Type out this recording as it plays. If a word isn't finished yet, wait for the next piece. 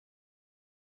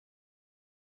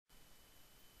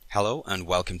Hello and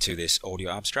welcome to this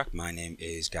audio abstract. My name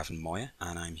is Gavin Moyer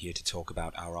and I'm here to talk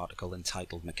about our article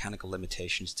entitled Mechanical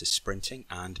Limitations to Sprinting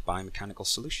and Biomechanical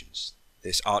Solutions.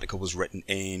 This article was written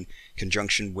in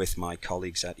conjunction with my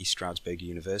colleagues at East Stroudsburg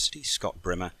University, Scott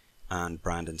Brimmer and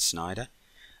Brandon Snyder,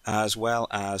 as well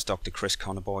as Dr. Chris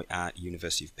Connerboy at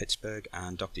University of Pittsburgh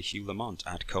and Dr. Hugh Lamont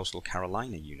at Coastal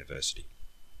Carolina University.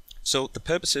 So the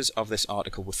purposes of this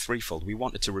article were threefold. We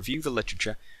wanted to review the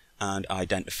literature and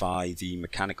identify the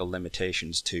mechanical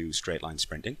limitations to straight-line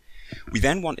sprinting. We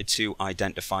then wanted to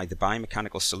identify the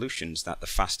biomechanical solutions that the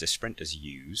fastest sprinters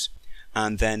use.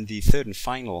 And then the third and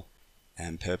final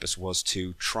purpose was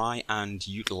to try and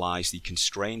utilize the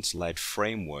constraints-led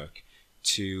framework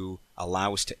to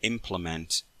allow us to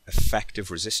implement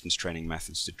effective resistance training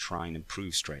methods to try and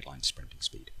improve straight-line sprinting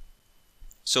speed.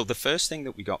 So the first thing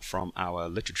that we got from our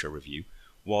literature review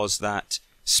was that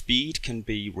speed can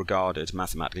be regarded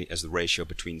mathematically as the ratio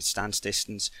between stance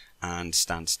distance and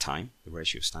stance time, the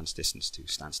ratio of stance distance to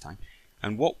stance time.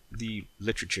 And what the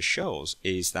literature shows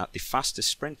is that the fastest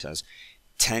sprinters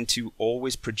tend to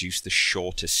always produce the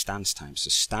shortest stance time. So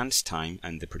stance time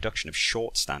and the production of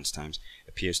short stance times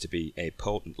appears to be a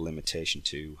potent limitation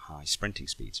to high sprinting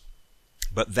speeds.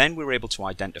 But then we were able to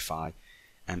identify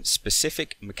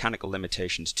specific mechanical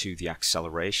limitations to the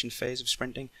acceleration phase of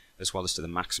sprinting as well as to the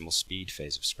maximal speed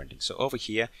phase of sprinting. So over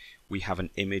here we have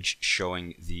an image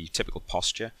showing the typical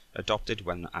posture adopted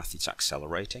when the athlete's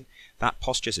accelerating. That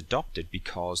posture is adopted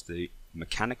because the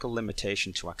mechanical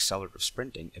limitation to accelerative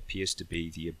sprinting appears to be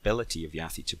the ability of the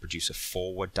athlete to produce a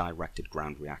forward directed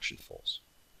ground reaction force.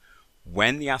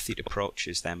 When the athlete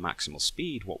approaches their maximal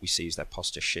speed, what we see is their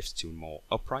posture shifts to a more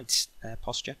upright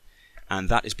posture, and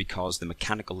that is because the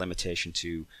mechanical limitation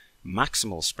to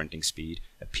maximal sprinting speed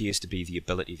appears to be the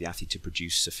ability of the athlete to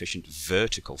produce sufficient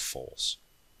vertical force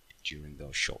during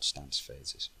those short stance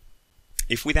phases.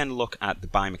 If we then look at the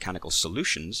biomechanical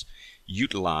solutions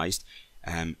utilized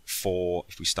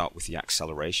if we start with the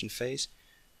acceleration phase,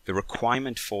 the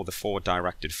requirement for the forward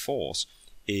directed force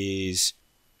is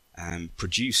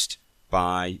produced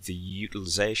by the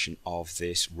utilization of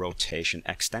this rotation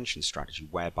extension strategy,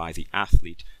 whereby the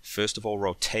athlete first of all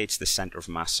rotates the center of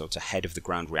mass so it's ahead of the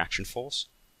ground reaction force.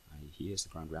 Here's the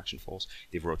ground reaction force.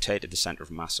 They've rotated the center of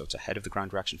mass so it's ahead of the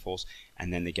ground reaction force,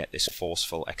 and then they get this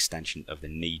forceful extension of the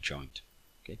knee joint.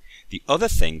 Okay. The other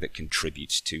thing that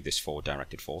contributes to this forward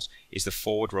directed force is the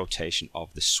forward rotation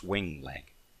of the swing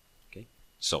leg. Okay.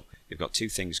 So they've got two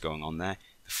things going on there.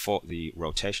 The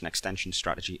rotation extension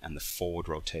strategy and the forward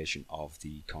rotation of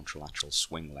the contralateral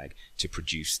swing leg to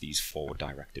produce these forward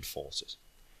directed forces.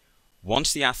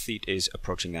 Once the athlete is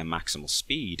approaching their maximal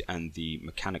speed and the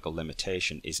mechanical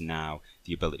limitation is now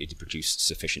the ability to produce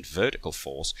sufficient vertical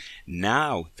force,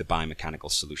 now the biomechanical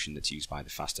solution that's used by the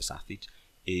fastest athlete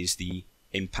is the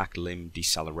impact limb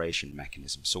deceleration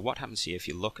mechanism. So what happens here, if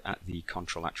you look at the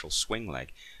contralateral swing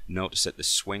leg, notice that the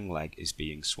swing leg is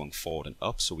being swung forward and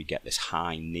up, so we get this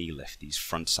high knee lift, these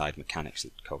front side mechanics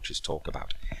that coaches talk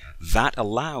about. That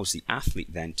allows the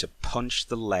athlete then to punch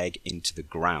the leg into the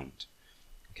ground.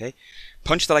 Okay?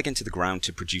 Punch the leg into the ground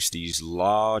to produce these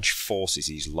large forces,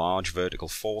 these large vertical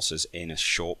forces in a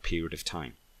short period of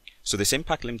time. So this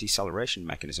impact limb deceleration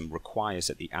mechanism requires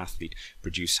that the athlete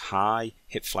produce high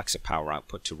hip flexor power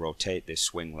output to rotate their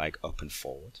swing leg up and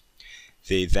forward.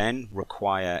 They then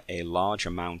require a large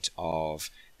amount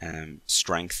of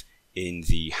strength in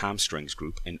the hamstrings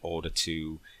group in order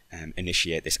to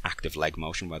initiate this active leg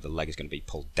motion where the leg is going to be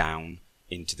pulled down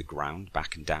into the ground,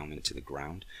 back and down into the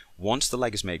ground. Once the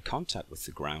leg has made contact with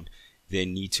the ground, they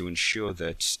need to ensure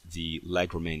that the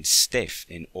leg remains stiff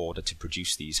in order to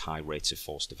produce these high rates of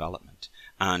force development.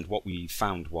 And what we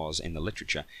found was in the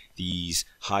literature, these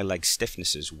high leg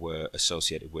stiffnesses were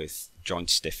associated with joint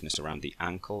stiffness around the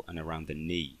ankle and around the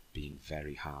knee being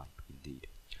very high indeed.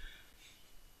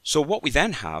 So what we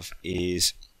then have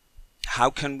is how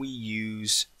can we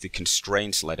use the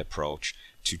constraints-led approach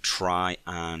to try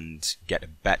and get a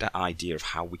better idea of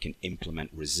how we can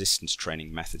implement resistance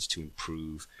training methods to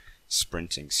improve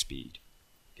sprinting speed.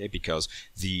 Okay, because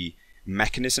the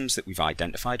mechanisms that we've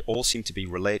identified all seem to be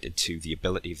related to the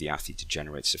ability of the athlete to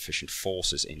generate sufficient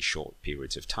forces in short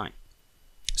periods of time.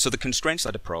 So the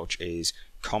constraints-led approach is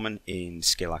common in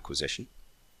skill acquisition,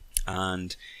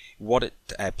 and what it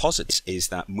posits is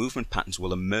that movement patterns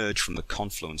will emerge from the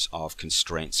confluence of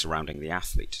constraints surrounding the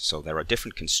athlete. So there are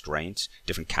different constraints,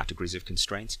 different categories of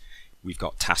constraints. We've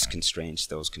got task constraints,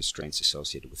 those constraints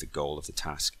associated with the goal of the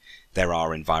task. There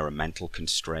are environmental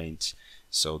constraints,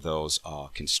 so those are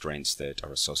constraints that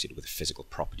are associated with the physical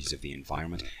properties of the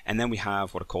environment. And then we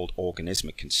have what are called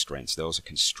organismic constraints. Those are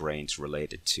constraints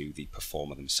related to the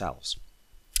performer themselves.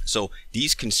 So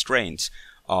these constraints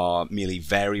are merely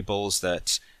variables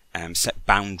that set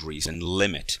boundaries and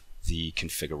limit the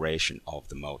configuration of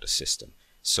the motor system.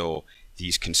 So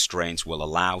these constraints will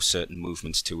allow certain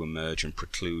movements to emerge and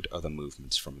preclude other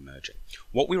movements from emerging.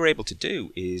 What we were able to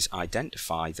do is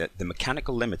identify that the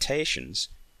mechanical limitations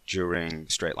during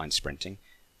straight line sprinting,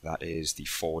 that is the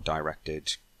forward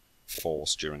directed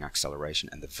force during acceleration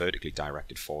and the vertically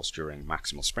directed force during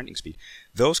maximal sprinting speed,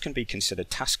 those can be considered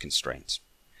task constraints.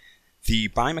 The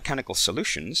biomechanical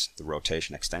solutions, the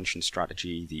rotation extension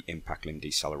strategy, the impact limb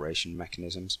deceleration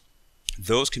mechanisms,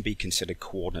 those can be considered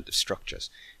coordinative structures.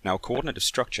 Now, a coordinative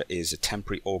structure is a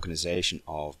temporary organization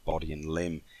of body and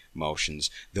limb motions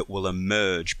that will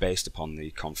emerge based upon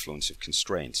the confluence of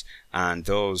constraints, and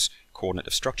those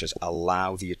coordinative structures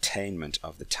allow the attainment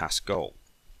of the task goal.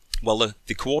 Well,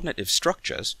 the coordinative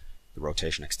structures, the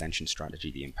rotation extension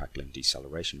strategy, the impact limb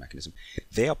deceleration mechanism,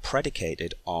 they are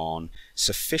predicated on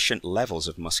sufficient levels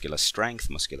of muscular strength,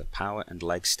 muscular power, and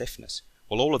leg stiffness.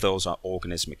 Well, all of those are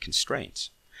organismic constraints.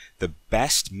 The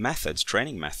best methods,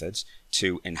 training methods,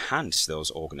 to enhance those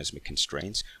organismic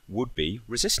constraints would be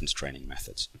resistance training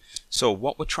methods. So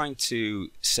what we're trying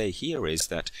to say here is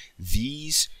that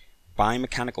these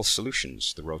biomechanical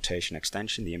solutions, the rotation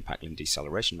extension, the impact limb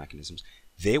deceleration mechanisms,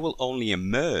 they will only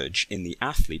emerge in the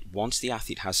athlete once the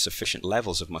athlete has sufficient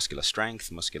levels of muscular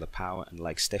strength, muscular power, and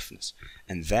leg stiffness.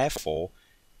 And therefore,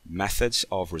 methods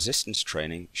of resistance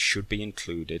training should be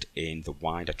included in the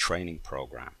wider training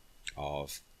program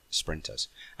of sprinters.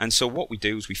 And so what we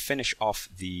do is we finish off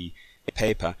the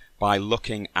paper by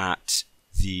looking at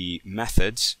the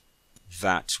methods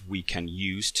that we can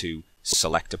use to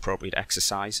select appropriate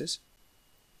exercises,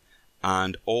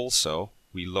 and also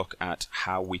we look at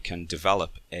how we can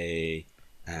develop a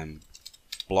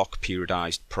block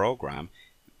periodized program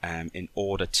in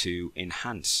order to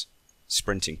enhance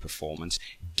sprinting performance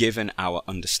given our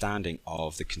understanding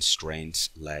of the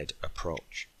constraints-led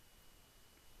approach.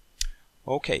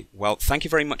 Okay, well, thank you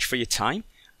very much for your time.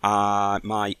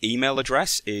 My email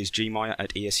address is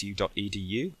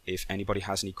gmoya@esu.edu. If anybody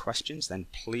has any questions, then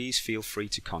please feel free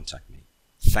to contact me.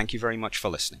 Thank you very much for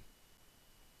listening.